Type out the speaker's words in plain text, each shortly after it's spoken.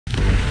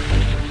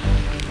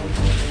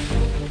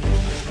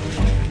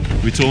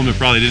We told him it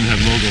probably didn't have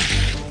mogul.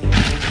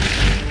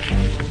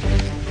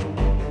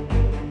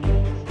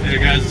 Hey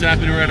guys, what's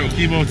happening? We're at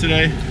Okemo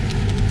today.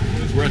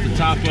 We're at the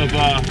top of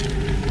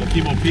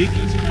Okemo Peak,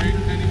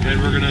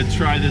 and we're gonna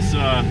try this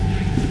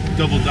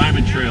double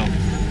diamond trail.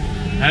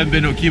 I haven't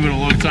been to Okemo in a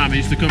long time. I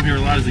used to come here a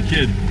lot as a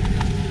kid,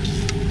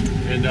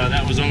 and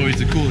that was always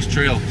the coolest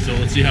trail. So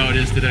let's see how it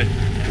is today.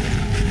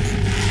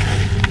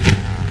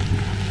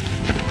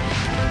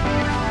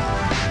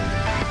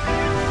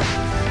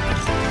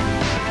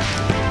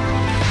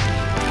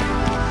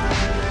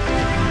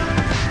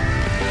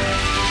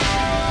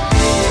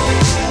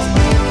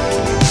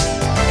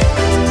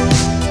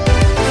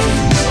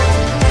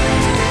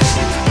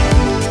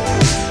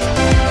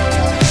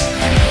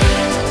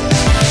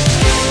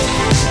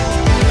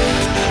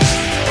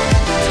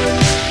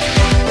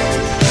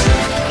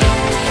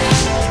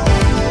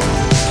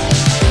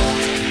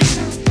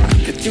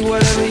 Do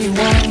whatever you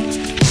want,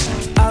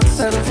 I'll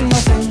settle for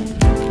nothing,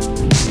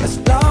 as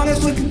long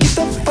as we can keep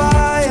the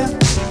fire.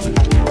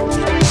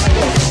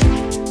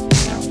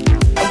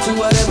 I'll do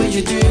whatever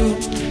you do,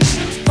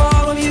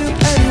 follow you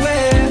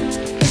anywhere,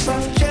 if our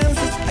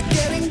chances are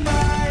getting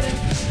brighter.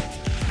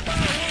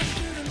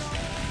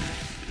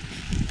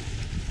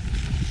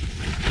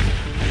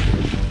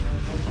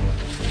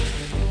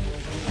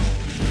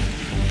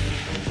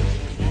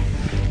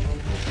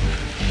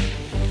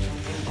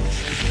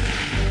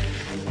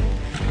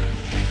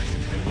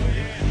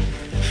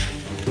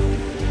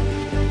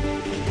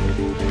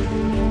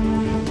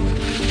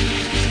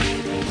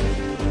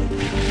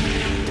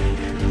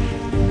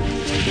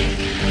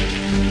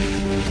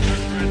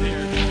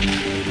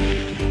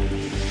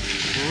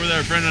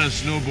 Our friend on a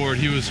snowboard,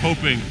 he was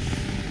hoping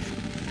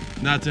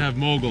not to have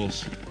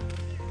moguls,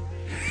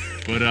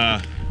 but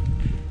oh,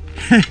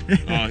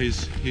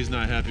 he's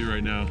not happy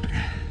right now.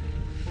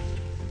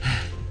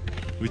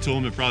 We told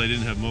him it probably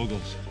didn't have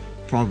moguls.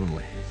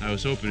 Probably. I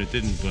was hoping it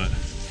didn't, but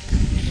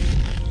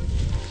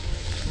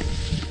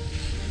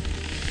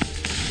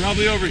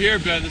probably over here,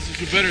 Ben. This is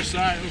the better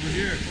side over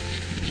here.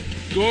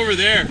 Go over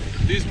there.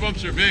 These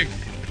bumps are big.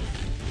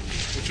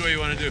 Which way you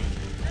want to do?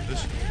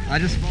 This? I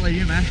just follow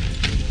you, man.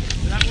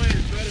 That way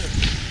is better.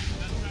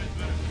 That side's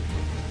better.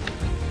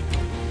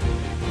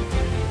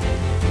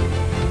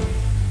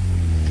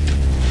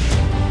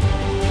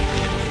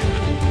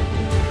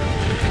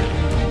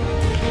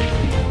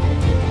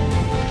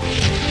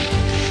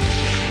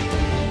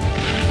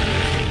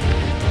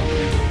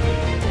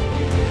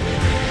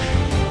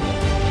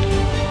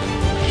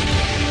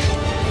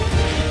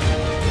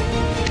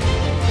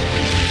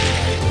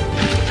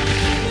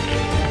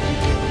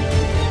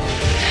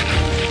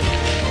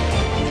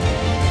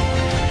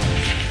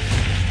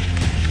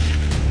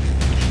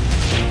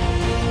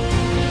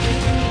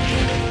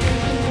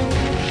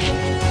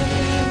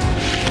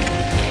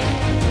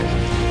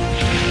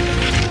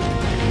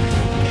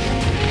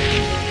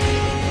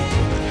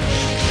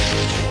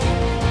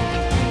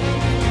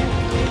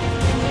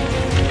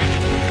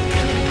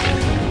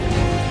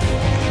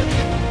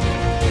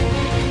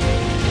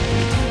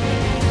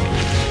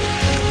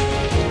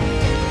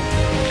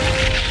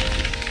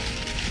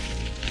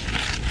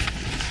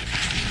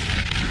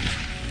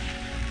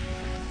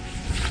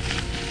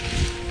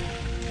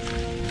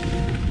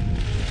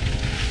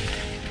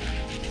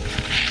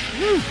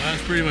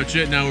 That's pretty much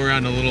it. Now we're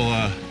on a little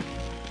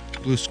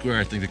blue square.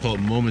 I think they call it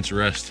Moment's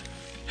Rest.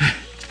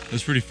 It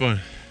was pretty fun.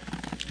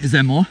 Is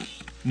there more?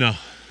 No.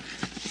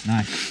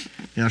 Nice.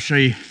 Yeah, I'll show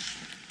you.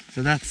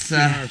 So that's see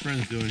what our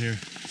friend's doing here.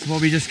 That's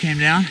what we just came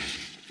down.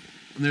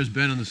 And there's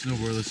Ben on the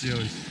snowboard. Let's see how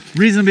he's...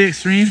 Reasonably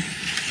extreme.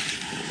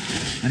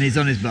 And he's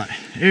on his butt.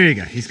 Here you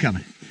go. He's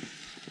coming.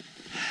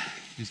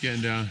 He's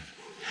getting down.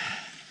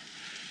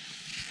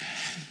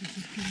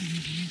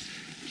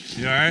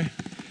 You all right?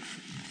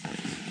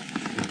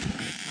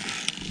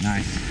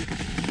 Nice.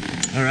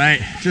 All right,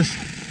 just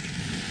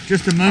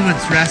a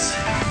moment's rest.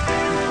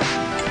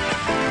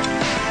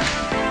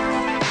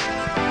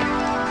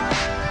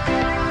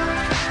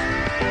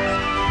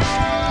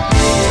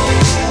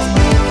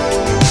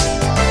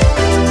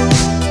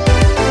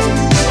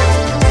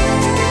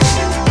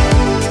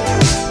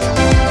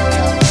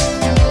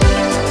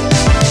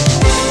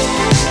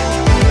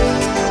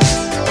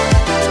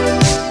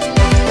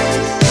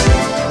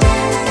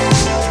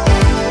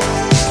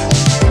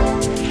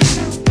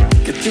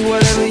 Do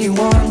whatever you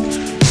want,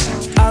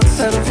 I'll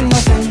settle for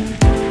nothing,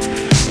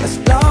 as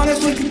long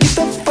as we can keep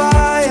the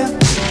fire.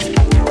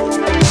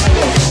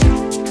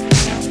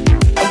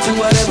 I'll do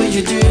whatever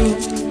you do,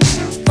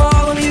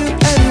 follow you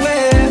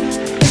anywhere,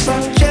 if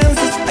our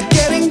chances are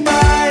getting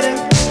brighter.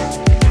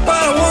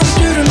 But I want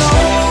you to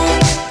know,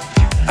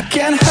 I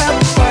can't help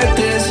but fight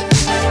this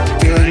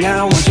feeling.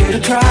 I want you to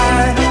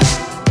try.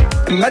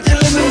 Imagine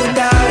living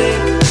without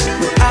it,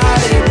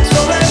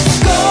 so let's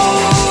go.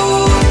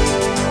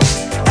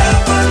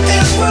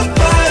 We're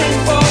fighting.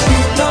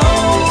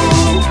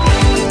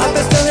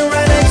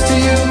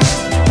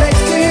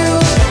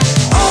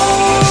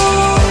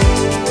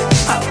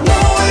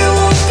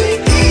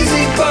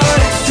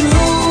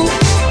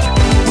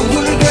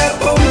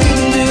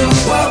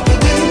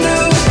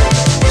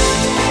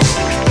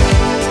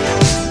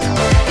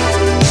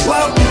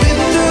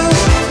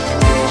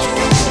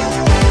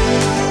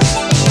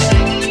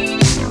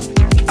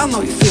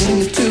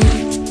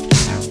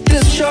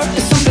 short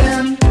is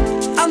something.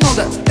 I know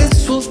that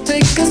this will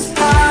take us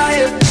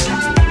higher.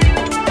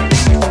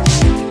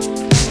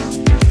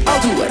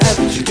 I'll do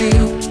whatever you do.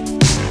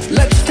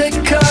 Let's take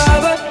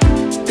cover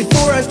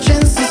before our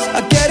chances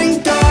are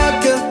getting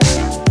darker.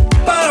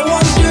 But I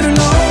want you to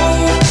know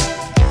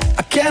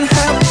I can't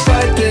help but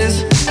fight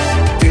this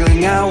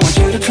feeling. I want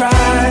you to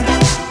try.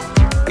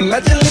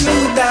 Imagine living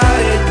without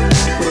it,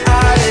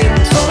 without it.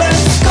 So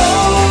let's go.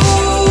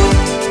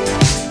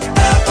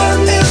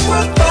 Heaven is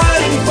worth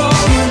fighting for,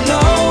 you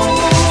know.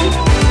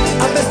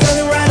 I've been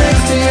standing right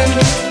next to you,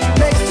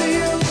 next to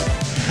you.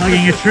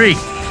 Hugging a tree.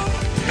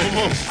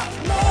 Almost.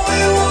 No,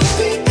 it won't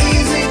be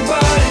easy,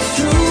 but it's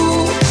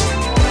true.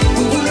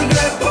 We will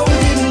regret what we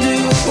didn't do,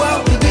 what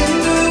we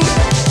didn't do.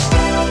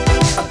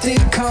 I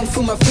did count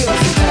for my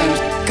feelings sometimes.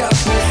 Got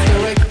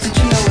misdirected,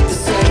 you know what to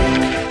say.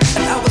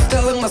 And I was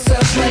telling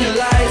myself many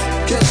lies,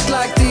 just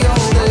like the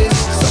old days.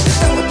 So is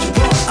that what you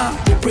want?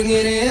 We'll bring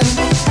it in.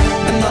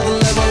 Another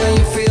level and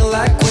you feel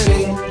like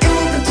winning. It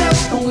will be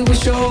tough and we will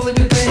surely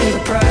be paying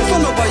the price.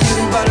 Don't know about you,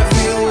 but I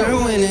feel we're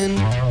winning.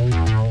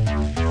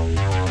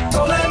 So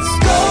let's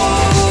go.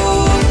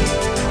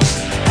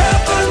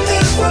 Heaven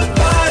is worth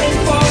fighting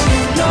for,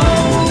 you know.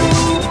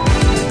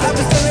 I've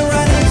been standing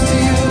right next to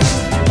you,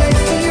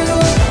 next to you.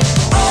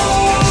 Oh,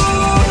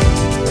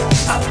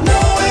 I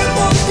know it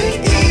won't be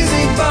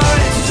easy, but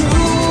it's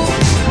true.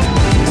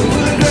 We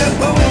will regret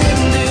what we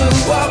didn't do,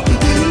 what we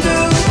didn't do.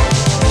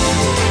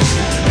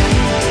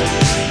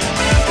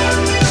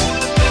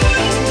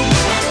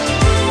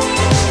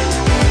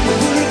 We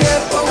will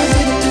regret what we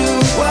didn't do,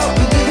 what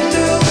we didn't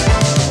do.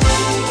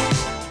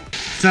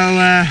 So,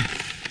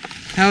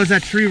 how was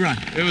that tree run?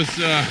 It was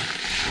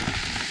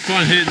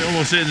fun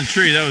almost hitting the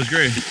tree. That was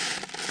great.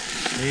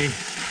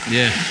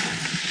 Yeah.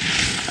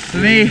 For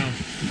me,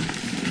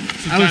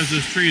 Sometimes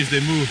those trees,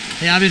 they move.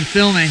 yeah, I've been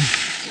filming.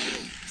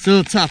 It's a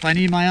little tough. I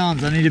need my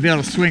arms. I need to be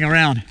able to swing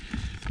around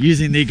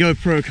using the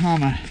GoPro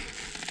camera.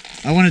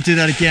 I want to do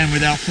that again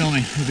without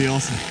filming. It'll be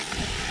awesome.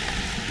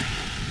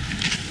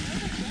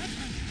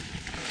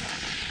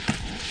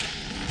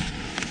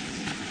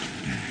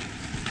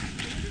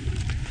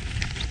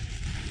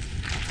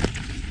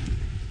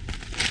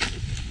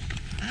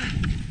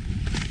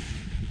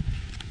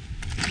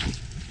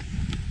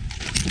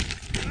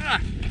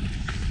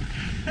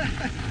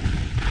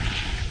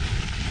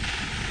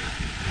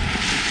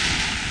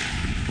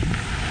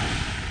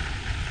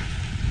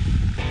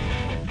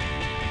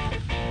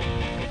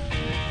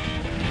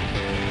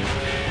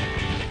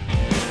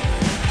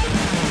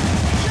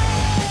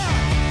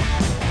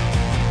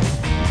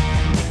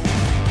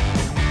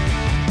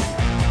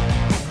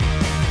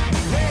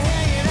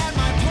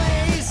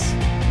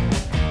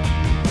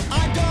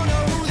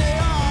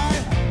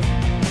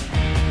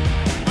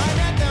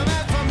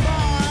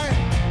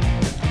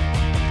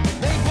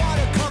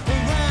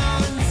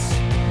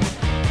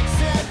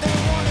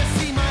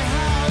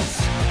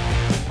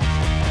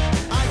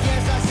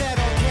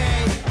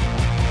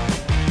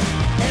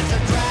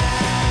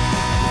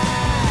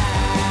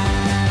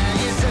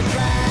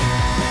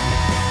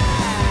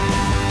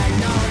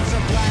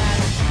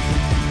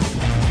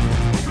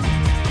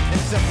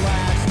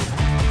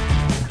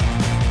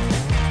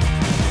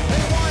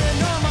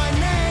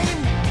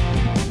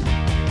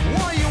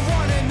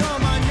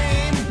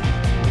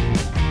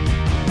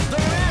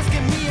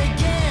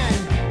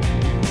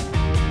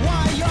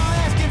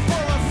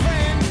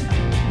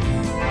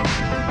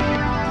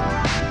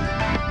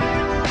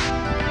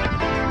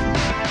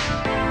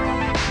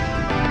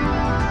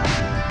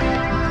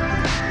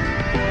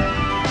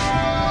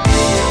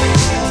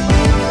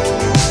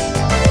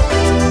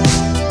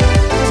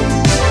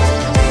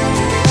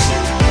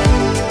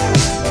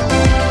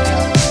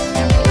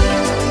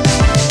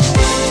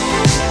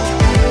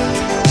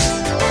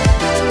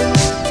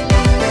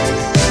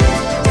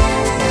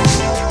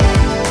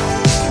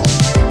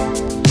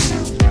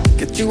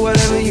 Do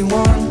whatever you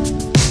want,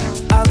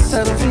 I'll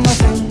settle for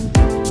nothing,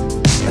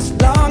 as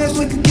long as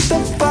we can keep the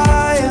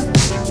fire.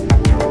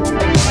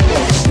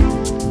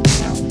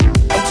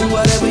 I'll do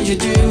whatever you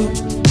do,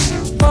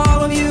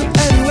 follow you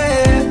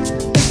anywhere,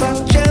 if our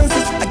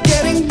chances are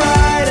getting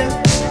brighter.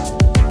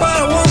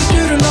 But I want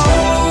you to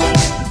know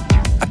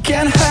I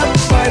can't help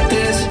but fight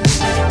this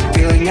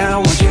feeling. I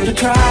want you to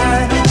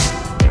try.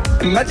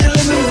 Imagine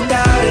living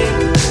without it,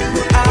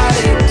 without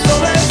it. So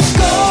let's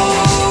go.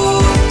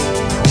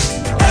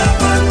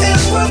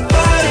 We're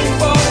fighting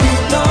for, you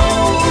know.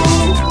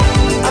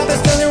 I've been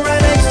standing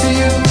right next to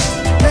you,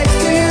 next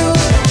to you.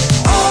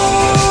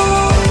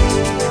 Oh,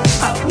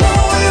 I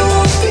know it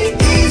won't be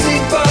easy,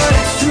 but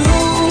it's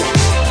true.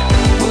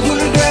 We will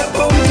regret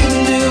what we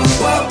didn't do,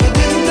 what we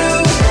didn't do,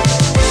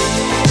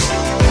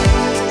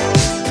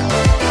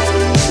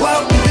 what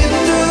we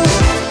didn't do.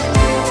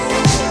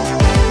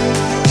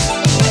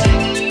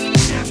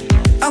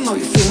 I know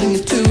you're feeling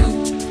it too.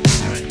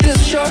 This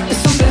short is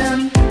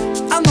something.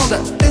 I know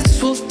that this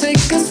will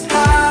take us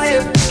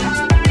higher.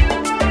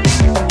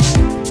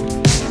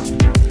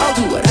 I'll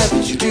do whatever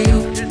you do.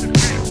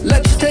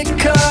 Let's take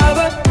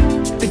cover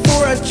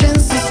before our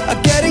chances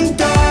are getting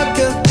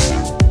darker.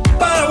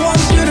 But I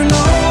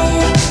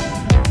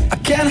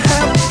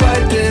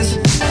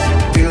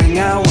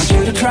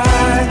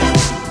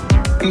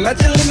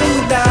Imagine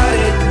living without